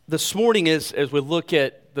This morning, as we look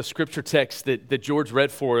at the scripture text that George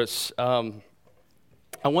read for us, I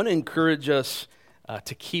want to encourage us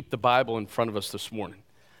to keep the Bible in front of us this morning.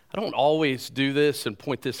 I don't always do this and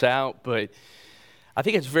point this out, but I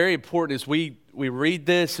think it's very important as we read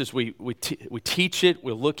this, as we teach it,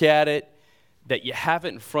 we look at it, that you have it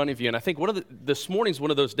in front of you. And I think this morning's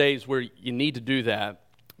one of those days where you need to do that,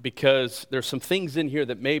 because there's some things in here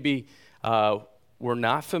that maybe we're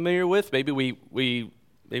not familiar with. Maybe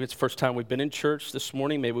maybe it's the first time we've been in church this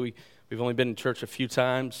morning. Maybe we've only been in church a few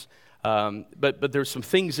times. But there's some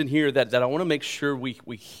things in here that I want to make sure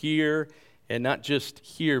we hear, and not just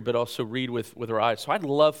hear, but also read with our eyes. So I'd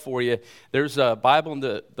love for you, there's a Bible in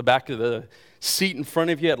the back of the seat in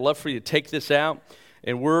front of you. I'd love for you to take this out.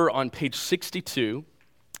 And we're on page 62,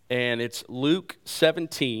 and it's Luke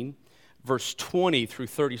 17, verse 20 through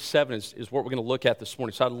 37 is what we're going to look at this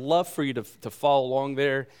morning. So I'd love for you to follow along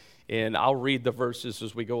there, and I'll read the verses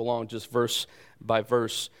as we go along, just verse by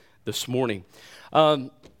verse this morning.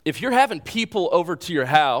 If you're having people over to your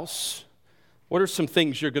house, what are some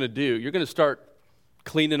things you're going to do? You're going to start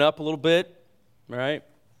cleaning up a little bit, right?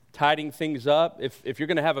 Tidying things up. If you're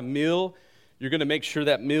going to have a meal, you're going to make sure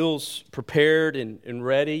that meal's prepared and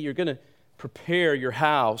ready. You're going to prepare your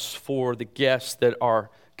house for the guests that are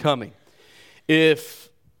coming.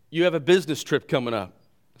 If you have a business trip coming up,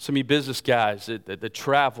 some of you business guys that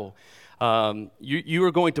travel, you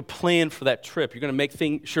are going to plan for that trip. You're going to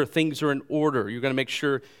make sure things are in order. You're going to make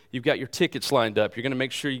sure you've got your tickets lined up. You're going to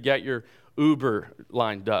make sure you got your Uber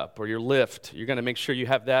lined up or your Lyft. You're going to make sure you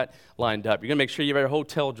have that lined up. You're going to make sure you have your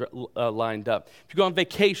hotel lined up. If you go on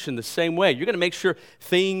vacation, the same way. You're going to make sure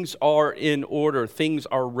things are in order, things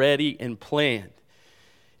are ready and planned.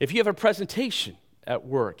 If you have a presentation at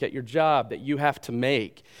work, at your job that you have to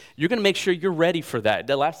make, you're going to make sure you're ready for that.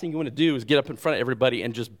 The last thing you want to do is get up in front of everybody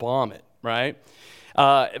and just bomb it, right?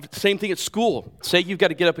 Same thing at school. Say you've got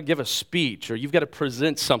to get up and give a speech, or you've got to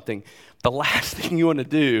present something. The last thing you want to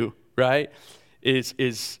do, right,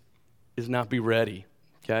 is not be ready,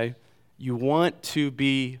 okay? You want to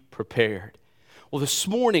be prepared. Well, this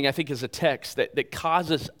morning, I think, is a text that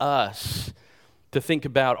causes us to think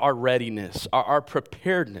about our readiness, our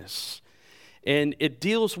preparedness. And it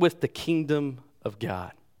deals with the kingdom of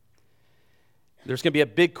God. There's going to be a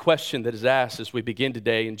big question that is asked as we begin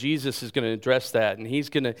today, and Jesus is going to address that, and he's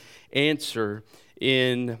going to answer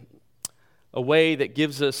in a way that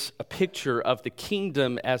gives us a picture of the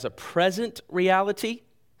kingdom as a present reality,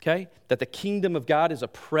 okay? That the kingdom of God is a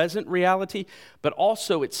present reality, but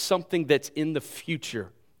also it's something that's in the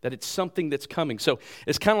future, that it's something that's coming. So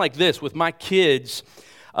it's kind of like this. With my kids,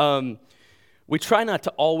 we try not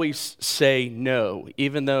to always say no,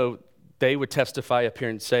 even though they would testify up here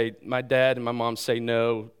and say, my dad and my mom say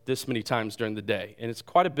no this many times during the day. And it's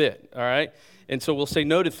quite a bit, all right? And so we'll say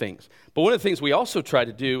no to things. But one of the things we also try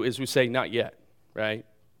to do is we say not yet, right?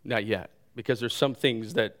 Not yet. Because there's some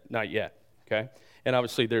things that not yet, okay? And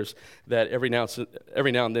obviously there's that every now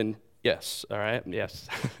and then, yes, all right? Yes.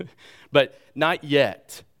 But not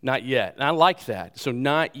yet. Not yet. And I like that. So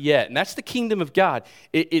not yet. And that's the kingdom of God.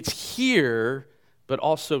 It's here, but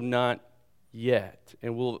also not yet.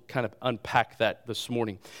 And we'll kind of unpack that this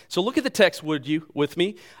morning. So look at the text, would you, with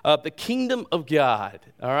me? The kingdom of God,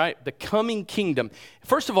 all right? The coming kingdom.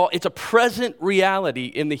 First of all, it's a present reality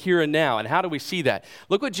in the here and now. And how do we see that?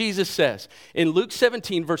 Look what Jesus says. In Luke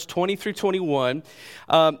 17, verse 20 through 21,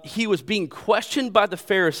 he was being questioned by the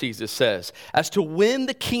Pharisees, it says, as to when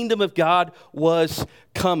the kingdom of God was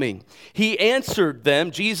coming. He answered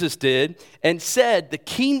them, Jesus did, and said, the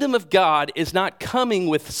kingdom of God is not coming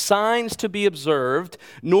with signs to be observed,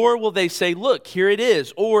 nor will they say, look, here it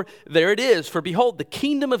is, or there it is. For behold, the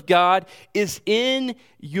kingdom of God is in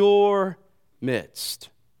your midst.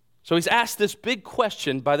 So he's asked this big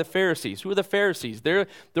question by the Pharisees. Who are the Pharisees? They're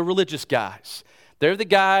the religious guys. They're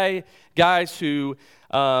the guys who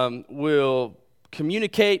will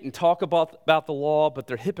communicate and talk about the law, but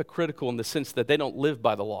they're hypocritical in the sense that they don't live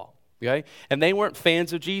by the law, okay? And they weren't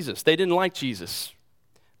fans of Jesus. They didn't like Jesus.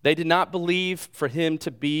 They did not believe for him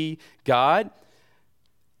to be God.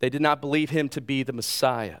 They did not believe him to be the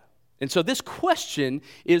Messiah. And so this question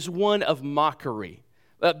is one of mockery.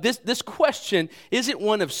 This question isn't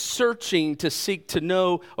one of searching to seek to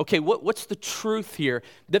know, okay, what's the truth here?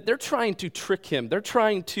 That they're trying to trick him. They're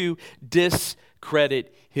trying to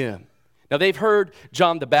discredit him. Now, they've heard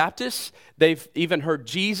John the Baptist. They've even heard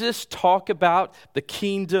Jesus talk about the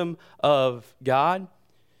kingdom of God.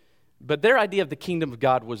 But their idea of the kingdom of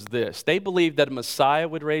God was this. They believed that a Messiah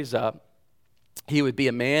would raise up. He would be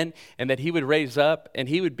a man, and that he would raise up, and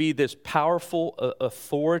he would be this powerful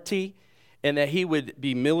authority and that he would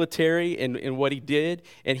be military in what he did,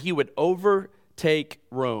 and he would overtake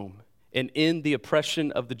Rome and end the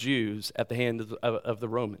oppression of the Jews at the hand of the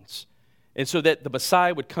Romans. And so that the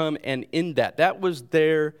Messiah would come and end that. That was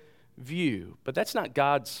their view. But that's not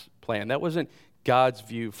God's plan. That wasn't God's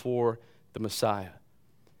view for the Messiah.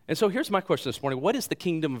 And so here's my question this morning. What is the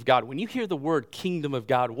kingdom of God? When you hear the word kingdom of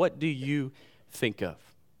God, what do you think of?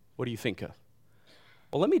 What do you think of?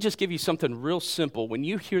 Well, let me just give you something real simple. When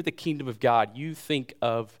you hear the kingdom of God, you think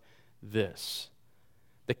of this.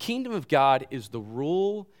 The kingdom of God is the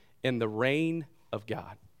rule and the reign of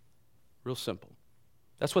God. Real simple.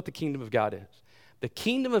 That's what the kingdom of God is. The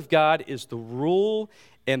kingdom of God is the rule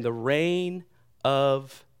and the reign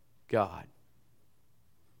of God.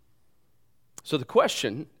 So the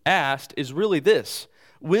question asked is really this: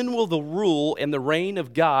 when will the rule and the reign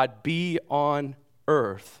of God be on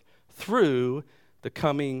earth through the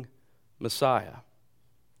coming Messiah?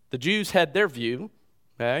 The Jews had their view,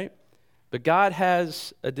 right? But God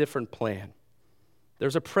has a different plan.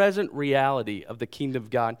 There's a present reality of the kingdom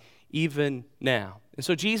of God even now. And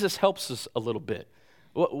so Jesus helps us a little bit.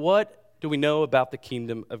 What do we know about the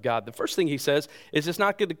kingdom of God? The first thing he says is it's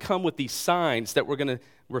not going to come with these signs that we're going to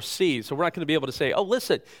receive. So we're not going to be able to say, oh,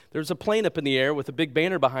 listen, there's a plane up in the air with a big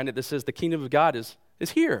banner behind it that says the kingdom of God is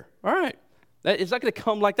here. All right. It's not going to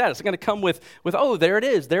come like that. It's not going to come with oh, there it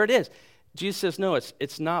is, there it is. Jesus says, no,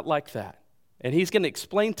 it's not like that. And he's going to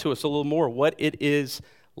explain to us a little more what it is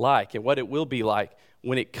like and what it will be like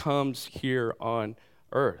when it comes here on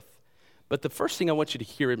earth. But the first thing I want you to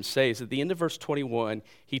hear him say is at the end of verse 21,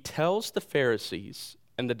 he tells the Pharisees,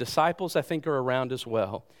 and the disciples I think are around as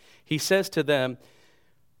well, he says to them,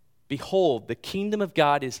 behold, the kingdom of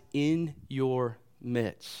God is in your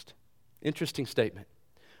midst. Interesting statement.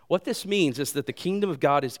 What this means is that the kingdom of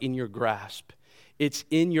God is in your grasp. It's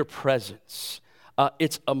in your presence.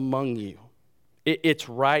 It's among you. It's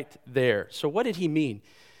right there. So what did he mean?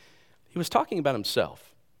 He was talking about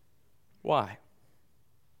himself. Why?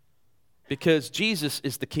 Because Jesus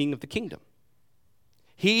is the king of the kingdom.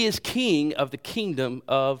 He is king of the kingdom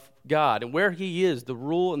of God. And where he is, the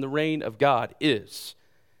rule and the reign of God is.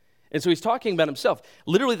 And so he's talking about himself.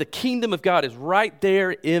 Literally, the kingdom of God is right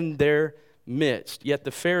there in their midst. Yet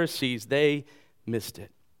the Pharisees, they missed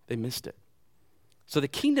it. They missed it. So the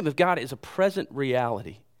kingdom of God is a present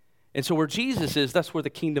reality. And so where Jesus is, that's where the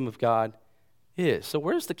kingdom of God is. So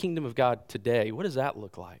where's the kingdom of God today? What does that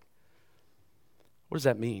look like? What does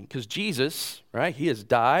that mean? Because Jesus, right, he has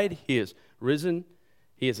died, he has risen,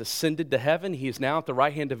 he has ascended to heaven, he is now at the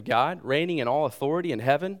right hand of God, reigning in all authority in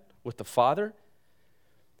heaven with the Father.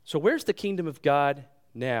 So where's the kingdom of God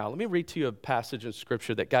now? Let me read to you a passage in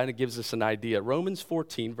Scripture that kind of gives us an idea. Romans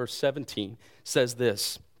 14, verse 17 says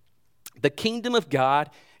this: the kingdom of God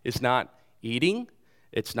is not eating,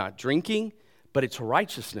 it's not drinking, but it's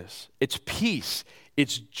righteousness, it's peace,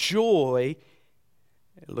 it's joy.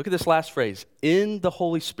 Look at this last phrase, in the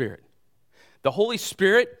Holy Spirit. The Holy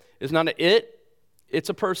Spirit is not an it's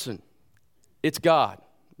a person. It's God,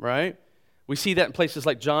 right? We see that in places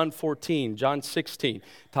like John 14, John 16,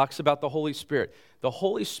 talks about the Holy Spirit. The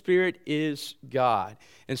Holy Spirit is God.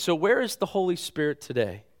 And so where is the Holy Spirit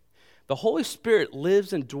today? The Holy Spirit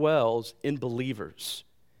lives and dwells in believers.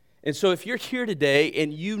 And so if you're here today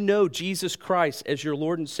and you know Jesus Christ as your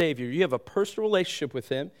Lord and Savior, you have a personal relationship with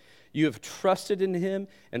him, you have trusted in him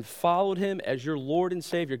and followed him as your Lord and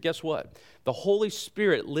Savior, guess what? The Holy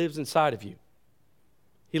Spirit lives inside of you.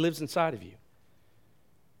 He lives inside of you.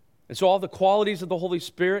 And so all the qualities of the Holy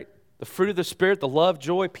Spirit, the fruit of the Spirit, the love,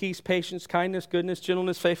 joy, peace, patience, kindness, goodness,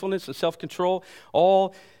 gentleness, faithfulness, and self-control,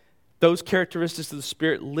 all those characteristics of the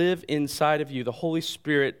Spirit live inside of you. The Holy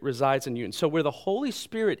Spirit resides in you. And so where the Holy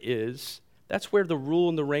Spirit is, that's where the rule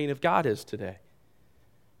and the reign of God is today,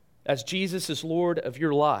 as Jesus is Lord of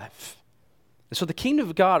your life. And so the kingdom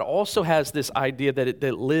of God also has this idea that it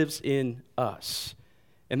lives in us,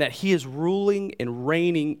 and that he is ruling and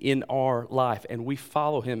reigning in our life, and we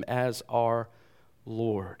follow him as our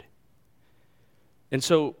Lord. And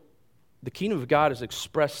so the kingdom of God is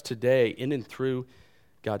expressed today in and through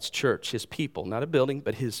God's church, his people, not a building,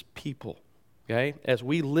 but his people, okay? As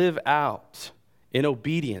we live out in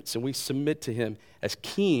obedience and we submit to him as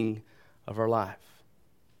king of our life.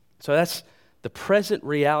 So that's the present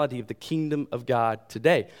reality of the kingdom of God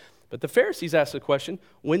today. But the Pharisees asked the question,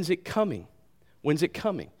 when's it coming? When's it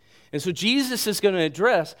coming? And so Jesus is going to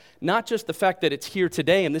address not just the fact that it's here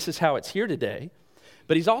today and this is how it's here today,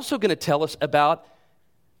 but he's also going to tell us about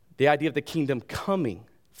the idea of the kingdom coming,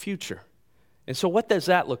 future. And so what does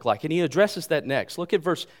that look like? And he addresses that next. Look at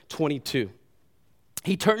verse 22.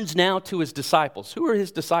 He turns now to his disciples. Who are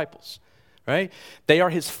his disciples? Right? They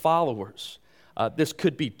are his followers. This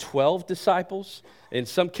could be 12 disciples. In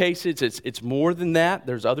some cases, it's more than that.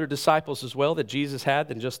 There's other disciples as well that Jesus had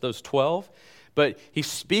than just those 12. But he's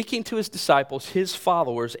speaking to his disciples, his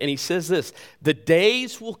followers, and he says this: the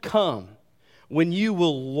days will come when you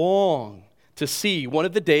will long to see one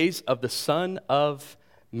of the days of the Son of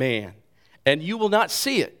Man, and you will not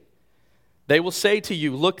see it. They will say to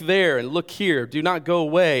you, look there and look here. Do not go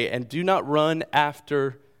away and do not run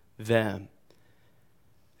after them.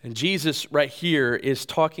 And Jesus right here is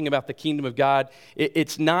talking about the kingdom of God.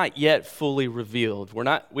 It's not yet fully revealed.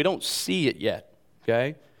 We don't see it yet,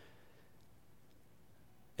 okay?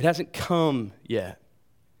 It hasn't come yet.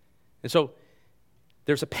 And so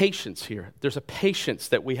there's a patience here. There's a patience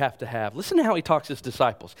that we have to have. Listen to how he talks to his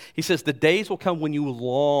disciples. He says, the days will come when you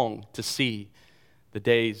long to see the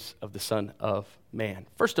days of the Son of Man.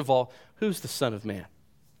 First of all, who's the Son of Man?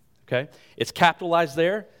 Okay? It's capitalized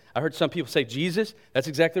there. I heard some people say Jesus. That's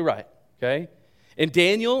exactly right. Okay? In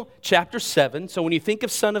Daniel chapter 7, so when you think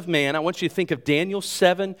of Son of Man, I want you to think of Daniel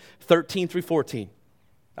 7, 13 through 14.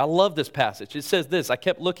 I love this passage. It says this: I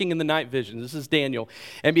kept looking in the night vision. This is Daniel.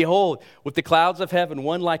 And behold, with the clouds of heaven,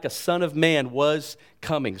 one like a son of man was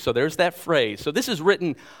coming. So there's that phrase. So this is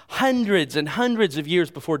written hundreds and hundreds of years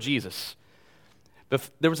before Jesus.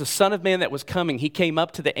 There was a son of man that was coming. He came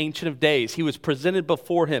up to the Ancient of Days. He was presented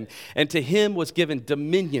before him, and to him was given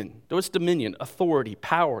dominion. There was dominion, authority,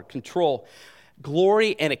 power, control,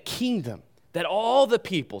 glory, and a kingdom, that all the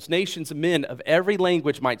peoples, nations, and men of every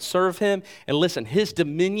language might serve him. And listen, his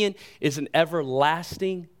dominion is an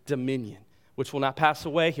everlasting dominion, which will not pass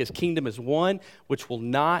away. His kingdom is one which will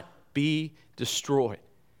not be destroyed.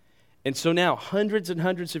 And so now, hundreds and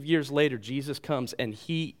hundreds of years later, Jesus comes, and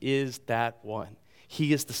he is that one.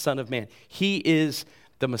 He is the Son of Man. He is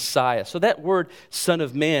the Messiah. So that word, Son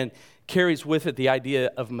of Man, carries with it the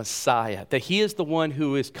idea of Messiah, that he is the one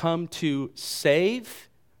who is come to save,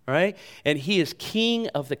 right? And he is king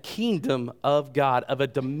of the kingdom of God, of a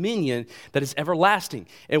dominion that is everlasting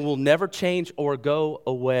and will never change or go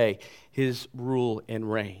away, his rule and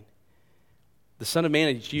reign. The Son of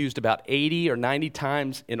Man is used about 80 or 90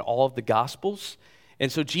 times in all of the Gospels. And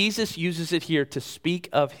so Jesus uses it here to speak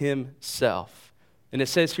of himself. And it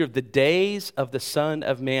says here, the days of the Son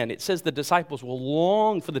of Man. It says the disciples will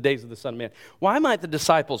long for the days of the Son of Man. Why might the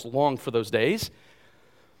disciples long for those days?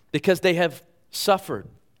 Because they have suffered.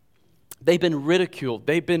 They've been ridiculed.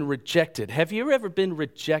 They've been rejected. Have you ever been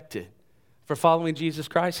rejected for following Jesus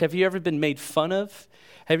Christ? Have you ever been made fun of?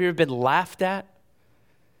 Have you ever been laughed at?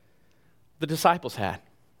 The disciples had.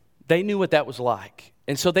 They knew what that was like.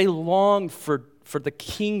 And so they longed for the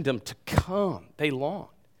kingdom to come. They longed.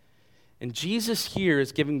 And Jesus here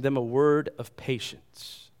is giving them a word of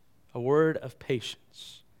patience. A word of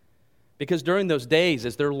patience. Because during those days,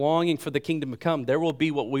 as they're longing for the kingdom to come, there will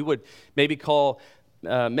be what we would maybe call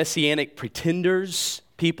messianic pretenders,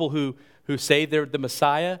 people who say they're the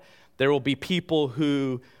Messiah. There will be people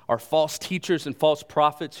who are false teachers and false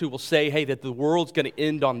prophets who will say, hey, that the world's going to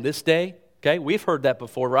end on this day. Okay, we've heard that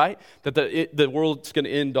before, right? That the world's going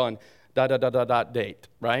to end on ... date,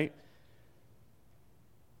 right?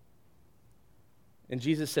 And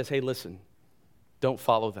Jesus says, hey, listen, don't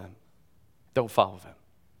follow them. Don't follow them.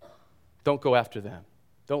 Don't go after them.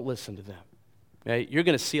 Don't listen to them. Okay? You're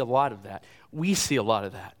going to see a lot of that. We see a lot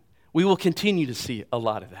of that. We will continue to see a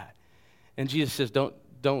lot of that. And Jesus says,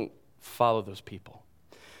 don't follow those people.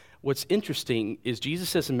 What's interesting is Jesus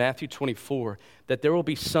says in Matthew 24 that there will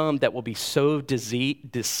be some that will be so deceived,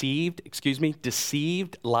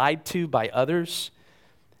 lied to by others.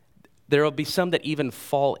 There will be some that even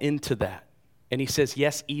fall into that. And he says,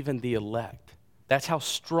 yes, even the elect. That's how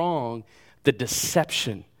strong the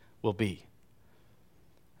deception will be.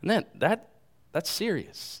 And that's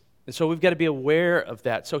serious. And so we've got to be aware of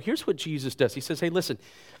that. So here's what Jesus does. He says, hey, listen,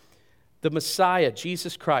 the Messiah,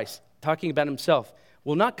 Jesus Christ, talking about himself,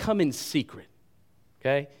 will not come in secret,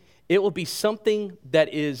 okay? It will be something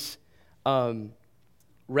that is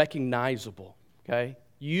recognizable, okay?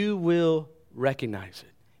 You will recognize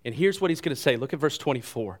it. And here's what he's going to say. Look at verse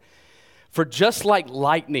 24. For just like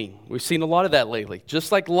lightning, we've seen a lot of that lately,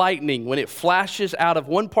 just like lightning, when it flashes out of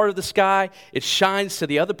one part of the sky, it shines to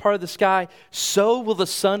the other part of the sky, so will the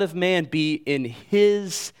Son of Man be in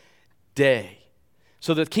his day.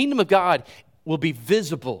 So the kingdom of God will be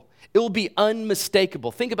visible. It will be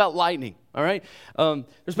unmistakable. Think about lightning, all right?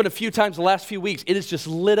 There's been a few times the last few weeks, it has just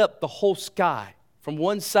lit up the whole sky, from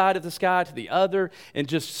one side of the sky to the other, and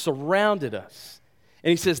just surrounded us. And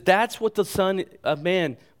he says, that's what the Son of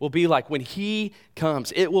Man will be like when he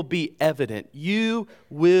comes. It will be evident. You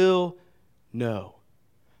will know.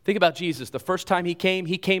 Think about Jesus. The first time he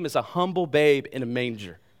came as a humble babe in a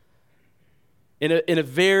manger. in a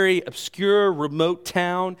very obscure, remote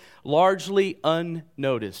town, largely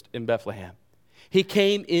unnoticed in Bethlehem. He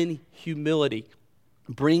came in humility,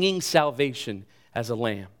 bringing salvation as a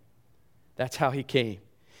lamb. That's how he came.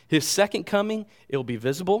 His second coming, it will be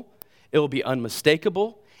visible, it will be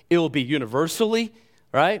unmistakable, it will be universally,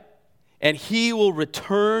 right? And he will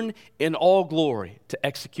return in all glory to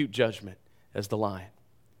execute judgment as the lion.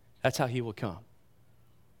 That's how he will come.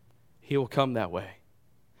 He will come that way.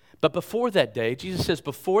 But before that day, Jesus says,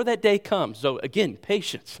 before that day comes, so again,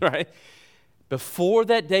 patience, right? Before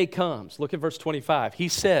that day comes, look at verse 25. He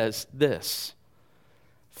says this,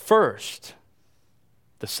 first,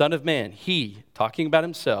 the Son of Man, he, talking about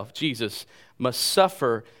himself, Jesus, must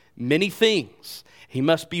suffer many things. He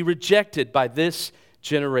must be rejected by this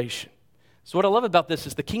generation. So what I love about this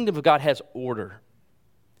is the kingdom of God has order,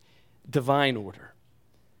 divine order.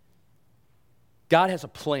 God has a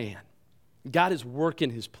plan. God is working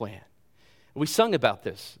his plan. We sung about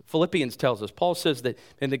this. Philippians tells us, Paul says that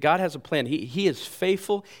God has a plan. He is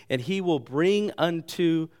faithful and he will bring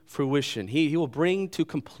unto fruition. He will bring to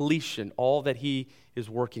completion all that he is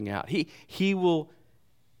working out. He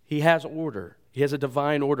has order. He has a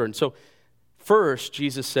divine order. And so first,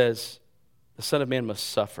 Jesus says, the Son of Man must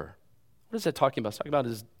suffer. What is that talking about? It's talking about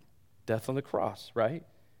his death on the cross, right?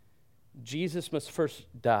 Jesus must first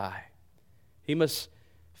die. He must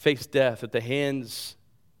face death at the hands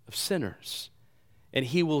of sinners. And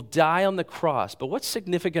he will die on the cross. But what's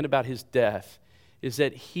significant about his death is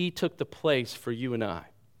that he took the place for you and I.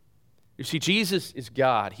 You see, Jesus is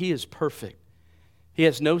God. He is perfect. He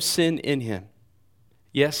has no sin in him.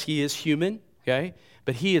 Yes, he is human, okay?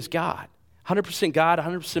 But he is God. 100% God,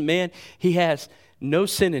 100% man. He has no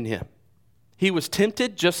sin in him. He was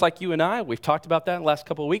tempted just like you and I. We've talked about that in the last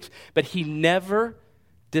couple of weeks. But he never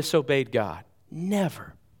disobeyed God.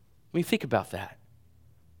 Never. I mean, think about that.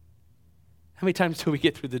 How many times do we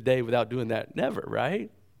get through the day without doing that? Never, right?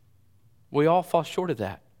 We all fall short of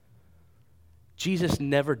that. Jesus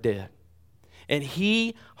never did. And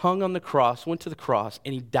he hung on the cross, went to the cross,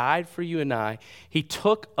 and he died for you and I. He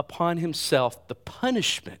took upon himself the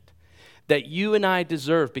punishment that you and I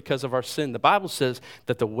deserve because of our sin. The Bible says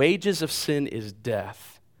that the wages of sin is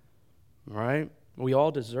death, right? We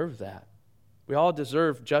all deserve that. We all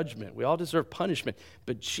deserve judgment. We all deserve punishment.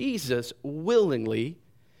 But Jesus willingly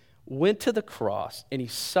went to the cross and he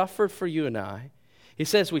suffered for you and I. He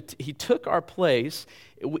says he took our place.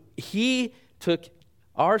 He took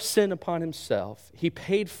our sin upon himself. He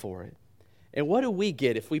paid for it. And what do we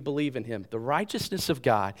get if we believe in him? The righteousness of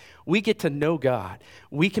God. We get to know God.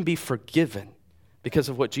 We can be forgiven because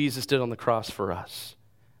of what Jesus did on the cross for us.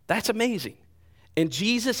 That's amazing. And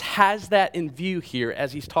Jesus has that in view here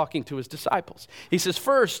as he's talking to his disciples. He says,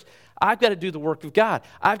 first, I've got to do the work of God.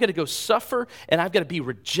 I've got to go suffer, and I've got to be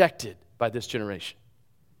rejected by this generation.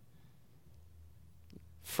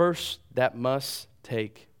 First, that must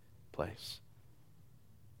take place.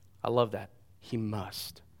 I love that. He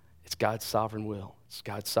must. It's God's sovereign will. It's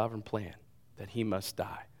God's sovereign plan that he must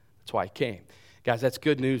die. That's why he came. Guys, that's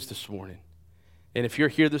good news this morning. And if you're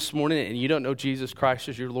here this morning and you don't know Jesus Christ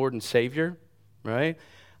as your Lord and Savior, right,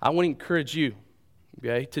 I want to encourage you,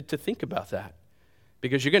 okay, to think about that.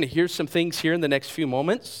 Because you're going to hear some things here in the next few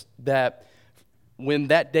moments that when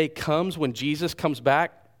that day comes, when Jesus comes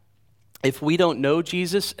back, if we don't know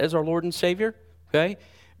Jesus as our Lord and Savior, okay,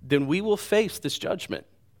 then we will face this judgment.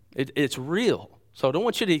 It's real. So I don't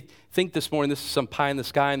want you to think this morning this is some pie in the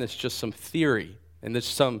sky and this is just some theory and this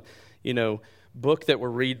is some, book that we're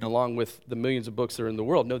reading along with the millions of books that are in the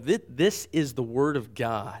world. No, this is the Word of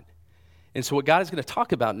God. And so what God is going to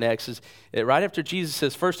talk about next is right after Jesus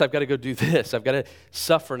says, first I've got to go do this, I've got to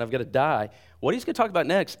suffer and I've got to die. What he's going to talk about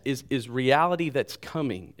next is reality that's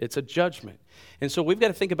coming. It's a judgment. And so we've got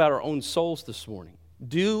to think about our own souls this morning.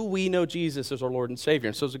 Do we know Jesus as our Lord and Savior?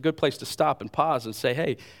 And so it's a good place to stop and pause and say,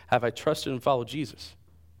 hey, have I trusted and followed Jesus?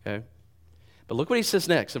 Okay. But look what he says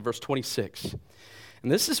next in verse 26.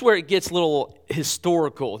 And this is where it gets a little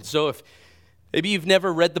historical. So if maybe you've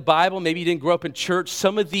never read the Bible, maybe you didn't grow up in church,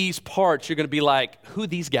 some of these parts you're going to be like, who are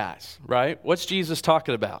these guys, right? What's Jesus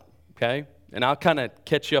talking about, okay? And I'll kind of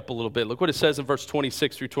catch you up a little bit. Look what it says in verse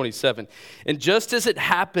 26 through 27. And just as it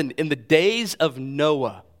happened in the days of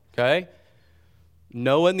Noah, okay?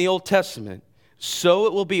 Noah in the Old Testament, so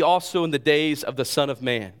it will be also in the days of the Son of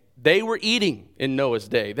Man. They were eating in Noah's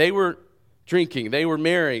day. They were drinking. They were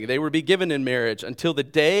marrying. They were be given in marriage until the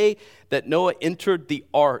day that Noah entered the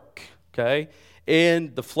ark, okay?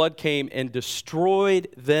 And the flood came and destroyed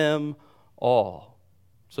them all.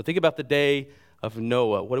 So think about the day of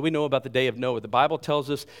Noah. What do we know about the day of Noah? The Bible tells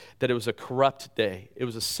us that it was a corrupt day. It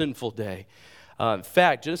was a sinful day. In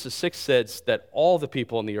fact, Genesis 6 says that all the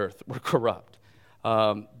people on the earth were corrupt.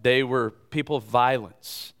 They were people of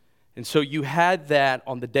violence. And so you had that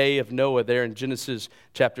on the day of Noah there in Genesis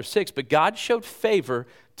chapter 6. But God showed favor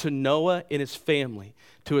to Noah and his family,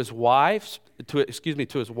 to his wife, to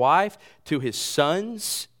his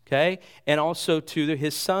sons, okay, and also to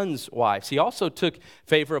his sons' wives. He also took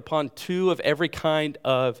favor upon 2 of every kind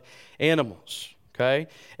of animals, okay?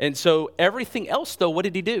 And so everything else, though, what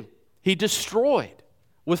did he do? He destroyed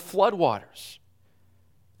with floodwaters.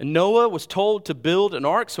 And Noah was told to build an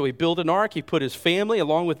ark, so he built an ark. He put his family,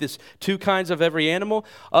 along with his 2 kinds of every animal,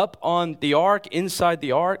 up on the ark, inside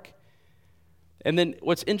the ark. And then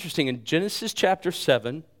what's interesting, in Genesis chapter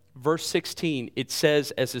 7, verse 16, it says,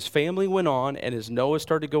 as his family went on and as Noah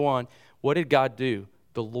started to go on, what did God do?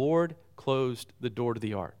 The Lord closed the door to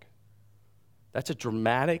the ark. That's a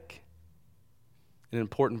dramatic and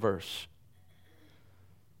important verse.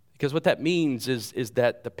 Because what that means is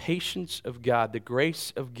that the patience of God, the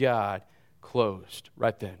grace of God closed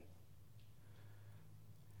right then.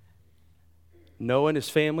 Noah and his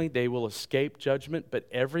family, they will escape judgment, but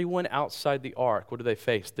everyone outside the ark, what do they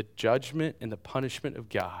face? The judgment and the punishment of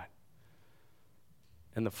God.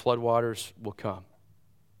 And the floodwaters will come.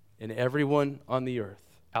 And everyone on the earth,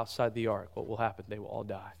 outside the ark, what will happen? They will all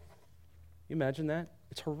die. Can you imagine that?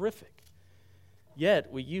 It's horrific.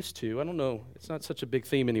 Yet, we used to, I don't know, it's not such a big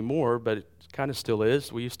theme anymore, but it kind of still is.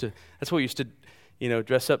 That's what we used to,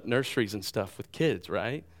 dress up nurseries and stuff with kids,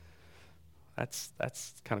 right? That's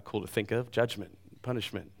kind of cool to think of, judgment,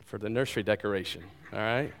 punishment for the nursery decoration, all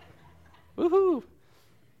right? Woohoo!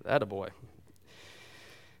 Attaboy.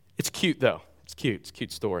 It's cute, though. It's cute. It's a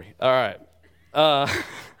cute story. All right. I'm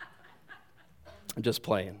just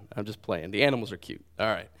playing. The animals are cute. All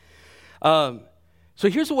right. So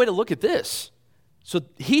here's a way to look at this. So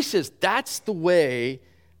he says, that's the way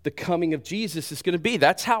the coming of Jesus is going to be.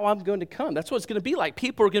 That's how I'm going to come. That's what it's going to be like.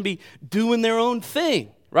 People are going to be doing their own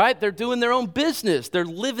thing, right? They're doing their own business. They're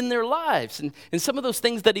living their lives. And some of those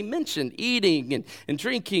things that he mentioned, eating and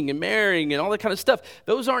drinking and marrying and all that kind of stuff,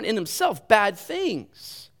 those aren't in themselves bad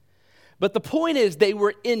things. But the point is they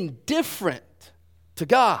were indifferent to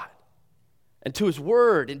God and to his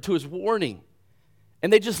word and to his warning.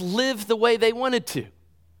 And they just lived the way they wanted to.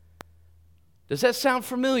 Does that sound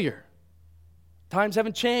familiar? Times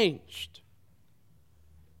haven't changed.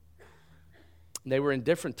 They were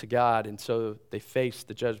indifferent to God, and so they faced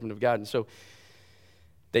the judgment of God. And so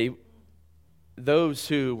those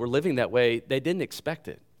who were living that way, they didn't expect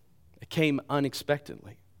it. It came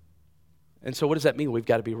unexpectedly. And so what does that mean? We've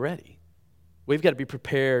got to be ready. We've got to be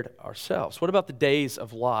prepared ourselves. What about the days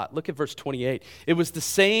of Lot? Look at verse 28. It was the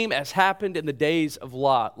same as happened in the days of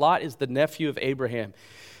Lot. Lot is the nephew of Abraham.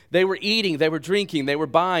 They were eating, they were drinking, they were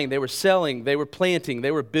buying, they were selling, they were planting,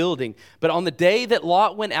 they were building. But on the day that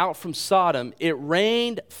Lot went out from Sodom, it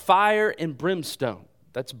rained fire and brimstone.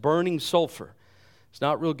 That's burning sulfur. It's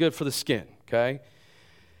not real good for the skin, okay?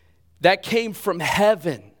 That came from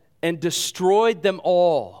heaven and destroyed them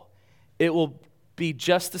all. It will be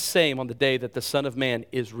just the same on the day that the Son of Man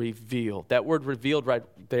is revealed. That word revealed right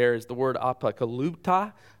there is the word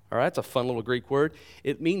apokalypta. All right, it's a fun little Greek word.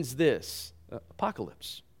 It means this,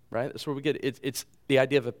 apocalypse. Right? That's where we get it. It's the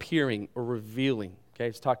idea of appearing or revealing. Okay,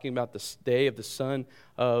 it's talking about the day of the Son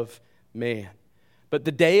of Man. But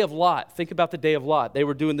the day of Lot, think about the day of Lot. They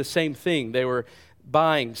were doing the same thing. They were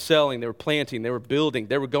buying, selling, they were planting, they were building.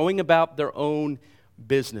 They were going about their own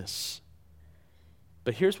business.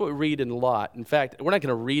 But here's what we read in Lot. In fact, we're not going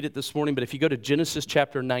to read it this morning, but if you go to Genesis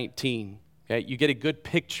chapter 19, okay, you get a good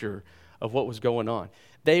picture of what was going on.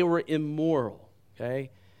 They were immoral. Okay,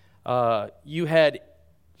 you had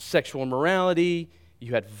sexual immorality,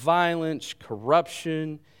 you had violence,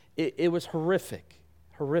 corruption. It was horrific.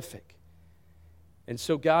 And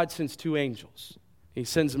so God sends 2 angels. He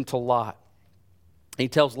sends them to Lot. He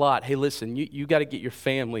tells Lot, hey, listen, you got to get your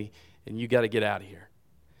family and you got to get out of here.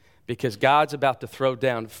 Because God's about to throw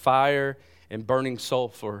down fire and burning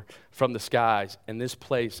sulfur from the skies, and this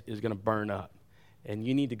place is going to burn up. And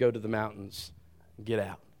you need to go to the mountains and get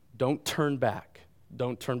out. Don't turn back.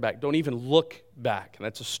 Don't turn back. Don't even look back. And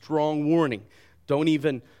that's a strong warning. Don't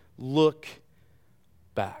even look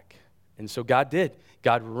back. And so God did.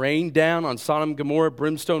 God rained down on Sodom and Gomorrah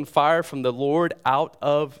brimstone fire from the Lord out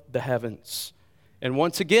of the heavens. And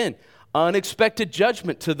once again, unexpected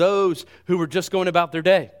judgment to those who were just going about their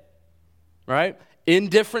day. Right?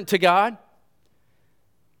 Indifferent to God.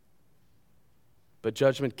 But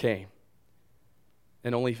judgment came.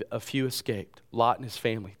 And only a few escaped. Lot and his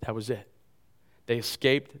family. That was it. They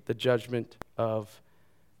escaped the judgment of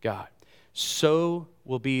God. So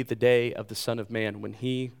will be the day of the Son of Man when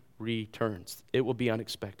he returns. It will be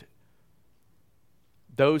unexpected.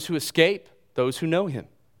 Those who escape, those who know him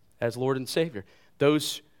as Lord and Savior.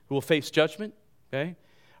 Those who will face judgment, okay,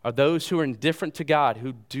 are those who are indifferent to God,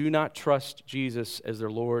 who do not trust Jesus as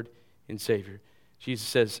their Lord and Savior. Jesus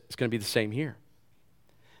says it's going to be the same here.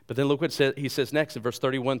 But then look what he says next in verse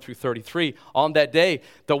 31 through 33. On that day,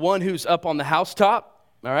 the one who's up on the housetop,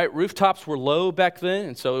 all right, rooftops were low back then,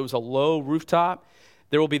 and so it was a low rooftop.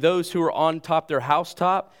 There will be those who are on top their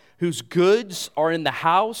housetop, whose goods are in the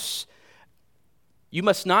house. You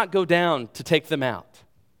must not go down to take them out.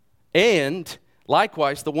 And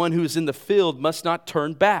likewise, the one who is in the field must not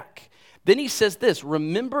turn back. Then he says this,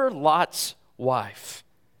 remember Lot's wife.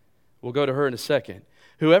 We'll go to her in a second.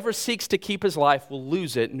 Whoever seeks to keep his life will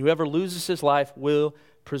lose it, and whoever loses his life will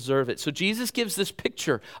preserve it. So Jesus gives this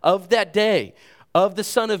picture of that day, of the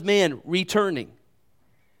Son of Man returning.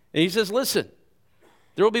 And he says, listen,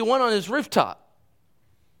 there will be one on his rooftop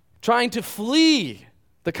trying to flee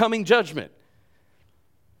the coming judgment.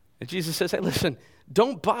 And Jesus says, hey, listen,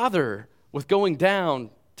 don't bother with going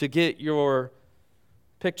down to get your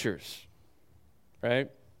pictures,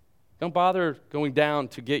 right? Don't bother going down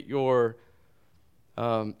to get your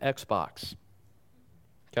Xbox,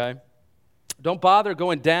 okay? Don't bother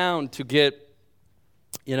going down to get,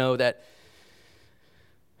 that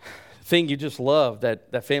thing you just love,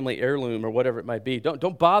 that family heirloom or whatever it might be.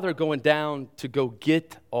 Don't bother going down to go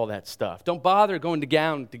get all that stuff. Don't bother going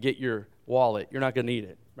down to get your wallet. You're not going to need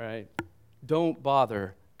it, right? Don't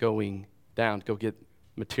bother going down to go get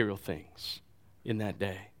material things in that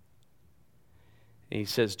day. And he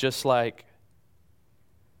says, just like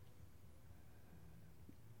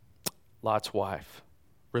Lot's wife,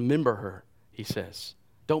 remember her, he says.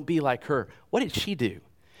 Don't be like her. What did she do?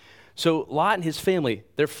 So Lot and his family,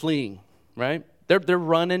 they're fleeing, right? They're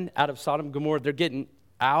running out of Sodom and Gomorrah. They're getting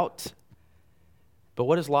out. But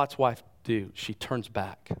what does Lot's wife do? She turns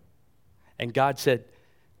back. And God said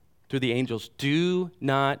through the angels, do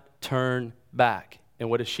not turn back. And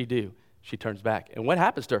what does she do? She turns back. And what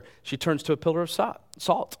happens to her? She turns to a pillar of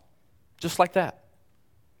salt. Just like that.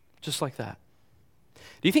 Just like that.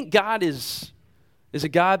 Do you think God is a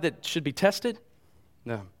God that should be tested?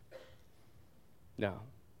 No. No.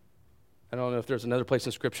 I don't know if there's another place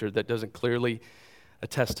in Scripture that doesn't clearly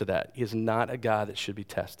attest to that. He is not a God that should be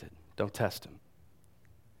tested. Don't test him.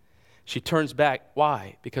 She turns back.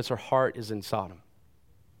 Why? Because her heart is in Sodom.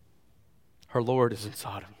 Her Lord is in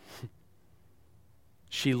Sodom.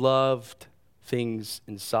 She loved things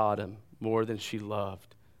in Sodom more than she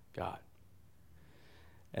loved God.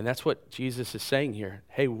 And that's what Jesus is saying here.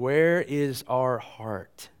 Hey, where is our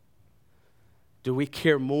heart? Do we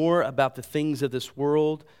care more about the things of this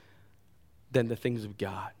world than the things of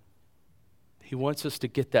God? He wants us to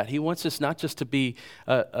get that. He wants us not just to be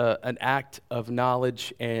an act of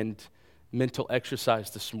knowledge and mental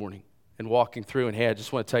exercise this morning and walking through and, hey, I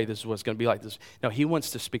just want to tell you this is what it's going to be like this. No, he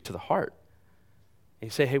wants to speak to the heart. And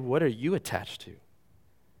he say, hey, what are you attached to?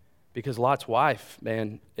 Because Lot's wife,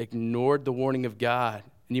 man, ignored the warning of God.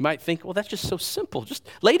 And you might think, well, that's just so simple. Just,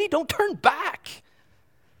 lady, don't turn back.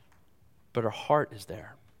 But her heart is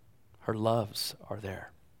there. Her loves are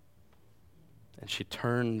there. And she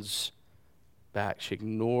turns back. She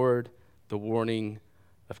ignored the warning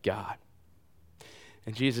of God.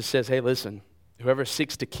 And Jesus says, hey, listen, whoever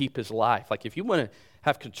seeks to keep his life, like if you want to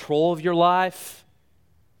have control of your life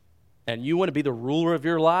and you want to be the ruler of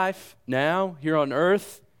your life now, here on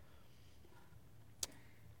earth,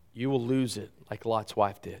 you will lose it like Lot's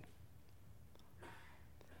wife did.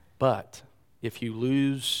 But if you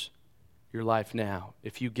lose your life now,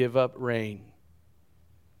 if you give up reign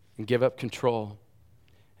and give up control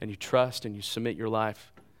and you trust and you submit your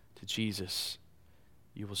life to Jesus,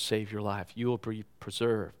 you will save your life. You will be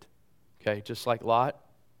preserved. Okay, just like Lot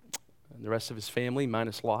and the rest of his family,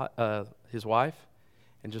 minus Lot, his wife,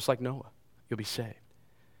 and just like Noah, you'll be saved.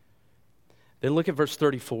 Then look at verse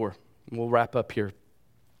 34, and we'll wrap up here.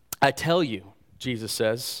 I tell you, Jesus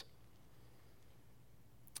says,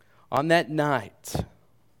 on that night.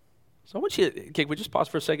 So I want you to, okay, we just pause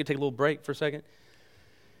for a second, take a little break for a second.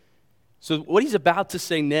 So what he's about to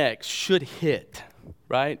say next should hit,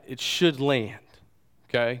 right? It should land,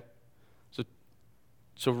 okay?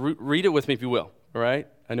 So read it with me if you will, all right?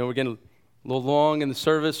 I know we're getting a little long in the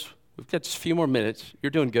service. We've got just a few more minutes.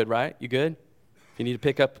 You're doing good, right? You good? If you need to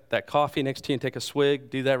pick up that coffee next to you and take a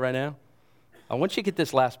swig, do that right now. I want you to get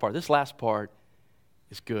this last part. This last part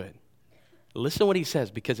is good. Listen to what he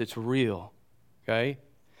says because it's real, okay?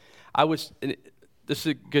 This is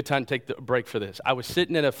a good time to take the break for this. I was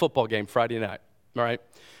sitting at a football game Friday night, all right?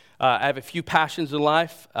 I have a few passions in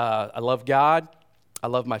life. I love God. I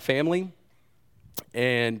love my family.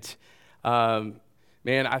 And,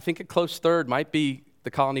 man, I think a close third might be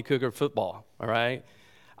the Colony Cougar football, all right?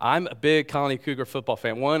 I'm a big Colony Cougar football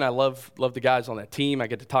fan. One, I love the guys on that team. I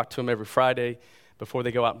get to talk to them every Friday before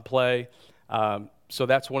they go out and play. So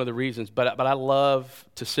that's one of the reasons. But I love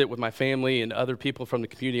to sit with my family and other people from the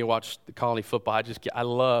community and watch the Colony football. I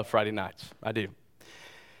love Friday nights. I do.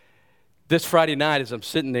 This Friday night, as I'm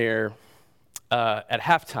sitting there at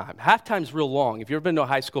halftime. Halftime's real long. If you've ever been to a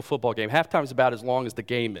high school football game, halftime's about as long as the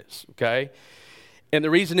game is, okay? And the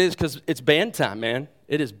reason is because it's band time, man.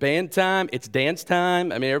 It is band time. It's dance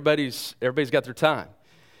time. I mean, everybody's got their time.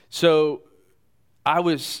 So I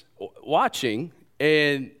was watching,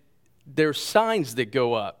 and there's signs that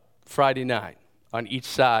go up Friday night on each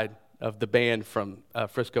side of the band from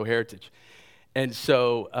Frisco Heritage. And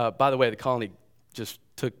so, by the way, the Colony just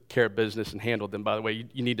took care of business and handled them, by the way.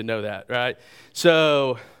 You need to know that, right?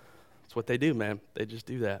 So that's what they do, man. They just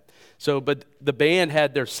do that. So, but the band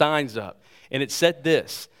had their signs up, and it said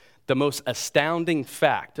this, the most astounding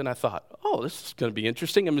fact. And I thought, oh, this is going to be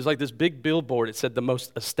interesting. It was like this big billboard. It said the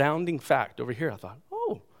most astounding fact over here. I thought,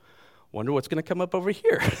 oh, wonder what's going to come up over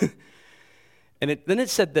here. And then it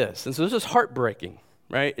said this, and so this is heartbreaking,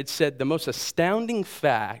 right? It said the most astounding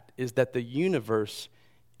fact is that the universe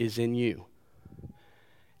is in you.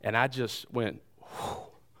 And I just went, whew.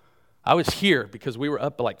 I was here because we were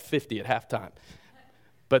up by like 50 at halftime.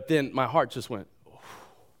 But then my heart just went, whew.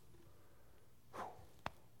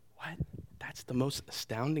 What? That's the most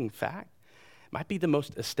astounding fact? Might be the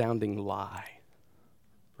most astounding lie,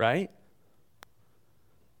 right?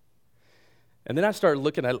 And then I started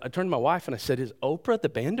looking, I turned to my wife and I said, is Oprah the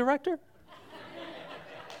band director?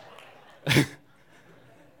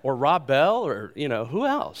 Or Rob Bell, or, who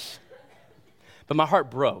else? But my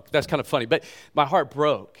heart broke. That's kind of funny. But my heart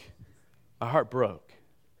broke. My heart broke.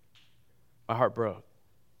 My heart broke.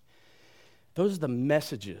 Those are the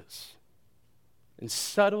messages in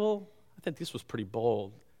subtle, I think this was pretty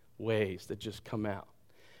bold, ways that just come out.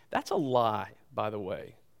 That's a lie, by the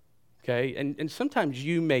way. Okay? And sometimes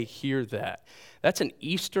you may hear that. That's an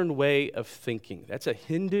Eastern way of thinking. That's a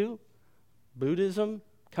Hindu, Buddhism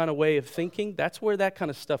kind of way of thinking. That's where that kind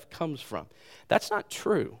of stuff comes from. That's not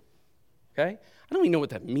true. Okay? I don't even know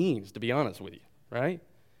what that means, to be honest with you, right?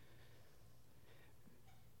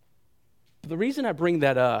 But the reason I bring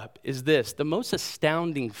that up is this. The most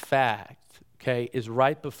astounding fact, okay, is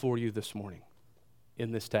right before you this morning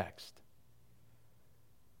in this text.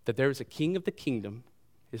 That there is a king of the kingdom.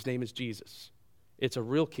 His name is Jesus. It's a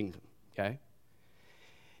real kingdom, okay?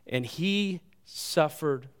 And he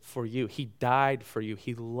suffered for you. He died for you.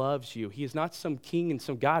 He loves you. He is not some king and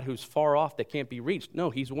some God who's far off that can't be reached. No,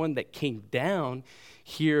 he's one that came down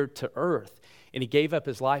here to earth. And he gave up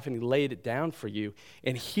his life and he laid it down for you.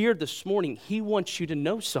 And here this morning, he wants you to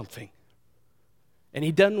know something. And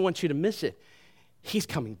he doesn't want you to miss it. He's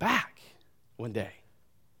coming back one day.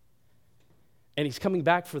 And he's coming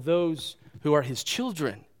back for those who are his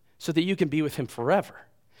children so that you can be with him forever.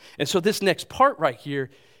 And so this next part right here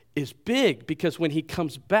is big because when he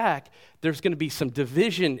comes back, there's going to be some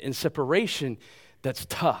division and separation that's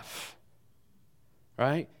tough,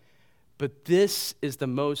 right? But this is the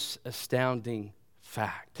most astounding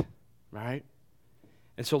fact, right?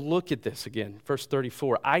 And so look at this again, verse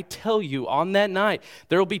 34. I tell you, on that night,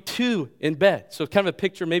 there will be two in bed. So it's kind of a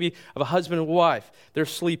picture maybe of a husband and wife. They're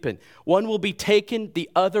sleeping. One will be taken, the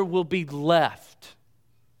other will be left.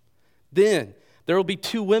 Then there will be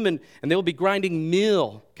two women, and they will be grinding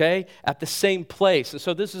meal, okay, at the same place. And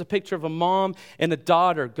so this is a picture of a mom and a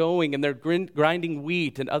daughter going, and they're grinding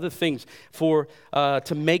wheat and other things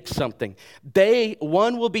to make something.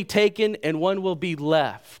 One will be taken, and one will be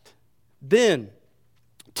left. Then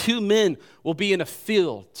two men will be in a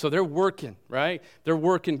field, so they're working, right? They're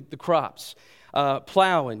working the crops,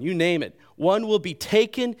 plowing, you name it. One will be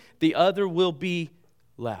taken, the other will be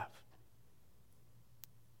left.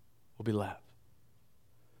 Will be left.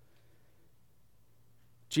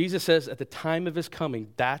 Jesus says at the time of his coming,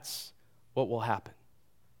 that's what will happen.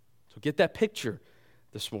 So get that picture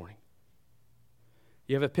this morning.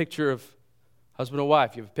 You have a picture of husband and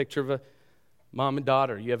wife. You have a picture of a mom and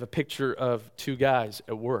daughter. You have a picture of two guys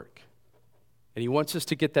at work. And he wants us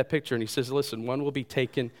to get that picture. And he says, listen, one will be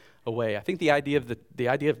taken away. I think the idea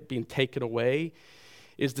of being taken away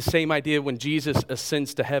is the same idea when Jesus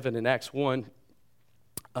ascends to heaven in Acts 1.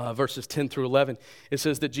 Verses 10 through 11, it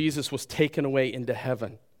says that Jesus was taken away into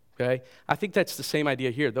heaven, okay? I think that's the same idea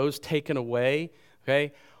here. Those taken away,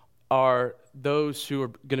 okay, are those who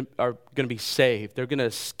are going to be saved. They're going to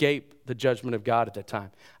escape the judgment of God at that time.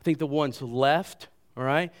 I think the ones left, all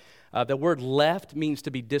right, the word left means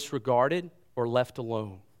to be disregarded or left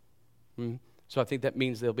alone. So I think that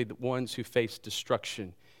means they'll be the ones who face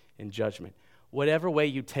destruction and judgment. Whatever way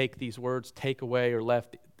you take these words, take away or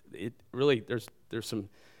left, it really, there's some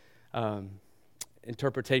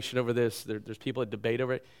interpretation over this. There's people that debate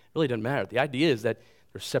over it. It really doesn't matter. The idea is that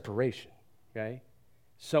there's separation, okay?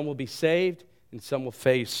 Some will be saved and some will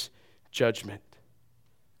face judgment.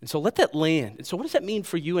 And so let that land. And so what does that mean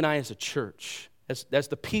for you and I as a church, as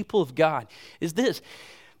the people of God? Is this,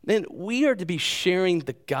 man, we are to be sharing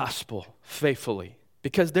the gospel faithfully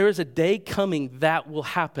because there is a day coming that will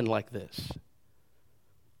happen like this.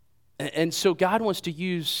 And so God wants to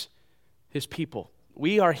use his people.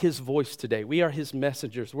 We are his voice today. We are his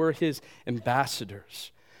messengers. We're his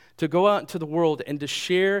ambassadors to go out into the world and to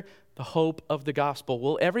share the hope of the gospel.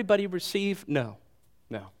 Will everybody receive? No.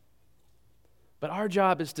 But our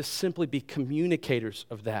job is to simply be communicators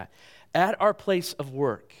of that at our place of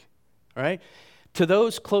work, all right? To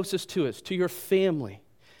those closest to us, to your family,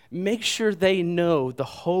 make sure they know the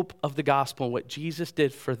hope of the gospel and what Jesus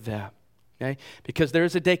did for them, okay? Because there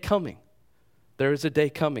is a day coming. There is a day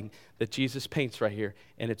coming that Jesus paints right here,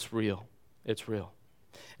 and it's real. It's real.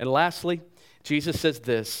 And lastly, Jesus says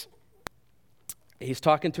this. He's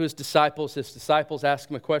talking to his disciples. His disciples ask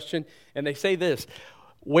him a question, and they say this,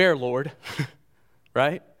 "Where, Lord?"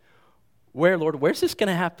 Right? Where, Lord? Where's this going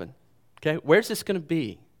to happen? Okay? Where's this going to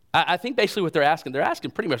be? I think basically what they're asking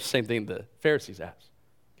pretty much the same thing the Pharisees asked.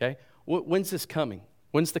 Okay? When's this coming?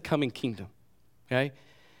 When's the coming kingdom? Okay?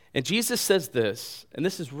 And Jesus says this, and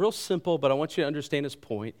this is real simple, but I want you to understand his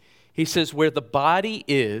point. He says, where the body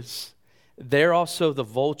is, there also the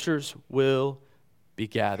vultures will be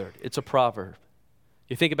gathered. It's a proverb.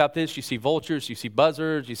 You think about this, you see vultures, you see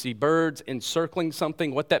buzzards, you see birds encircling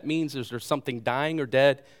something. What that means is there's something dying or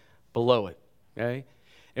dead below it, okay?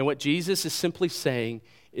 And what Jesus is simply saying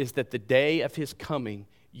is that the day of his coming,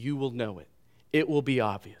 you will know it. It will be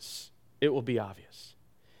obvious. It will be obvious.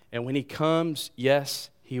 And when he comes, yes,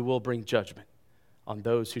 he will bring judgment on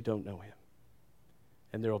those who don't know him.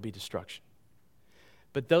 And there will be destruction.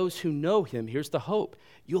 But those who know him, here's the hope.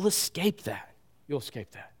 You'll escape that. You'll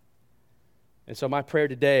escape that. And so my prayer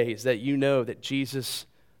today is that you know that Jesus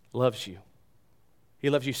loves you. He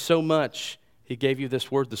loves you so much, he gave you this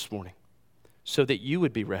word this morning so that you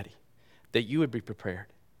would be ready, that you would be prepared.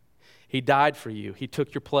 He died for you. He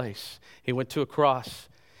took your place. He went to a cross,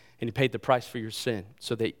 and he paid the price for your sin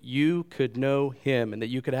so that you could know him and that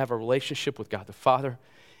you could have a relationship with God the Father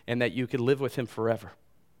and that you could live with him forever.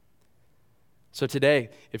 So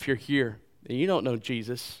today, if you're here and you don't know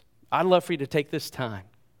Jesus, I'd love for you to take this time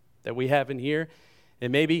that we have in here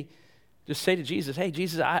and maybe just say to Jesus, hey,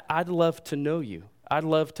 Jesus, I'd love to know you. I'd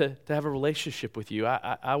love to have a relationship with you.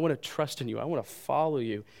 I want to trust in you. I want to follow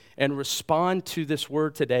you and respond to this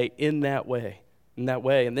word today in that way.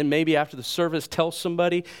 And then maybe after the service, tell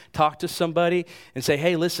somebody, talk to somebody and say,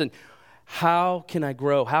 hey, listen, how can I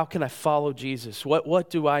grow? How can I follow Jesus?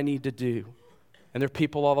 What do I need to do? And there are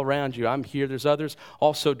people all around you. I'm here. There's others.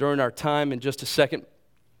 Also, during our time in just a second,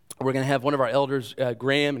 we're going to have one of our elders,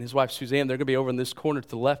 Graham, and his wife, Suzanne. They're going to be over in this corner to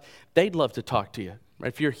the left. They'd love to talk to you.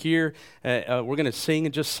 If you're here, we're going to sing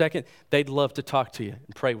in just a second. They'd love to talk to you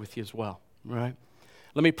and pray with you as well. All right?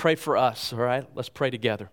 Let me pray for us, all right? Let's pray together.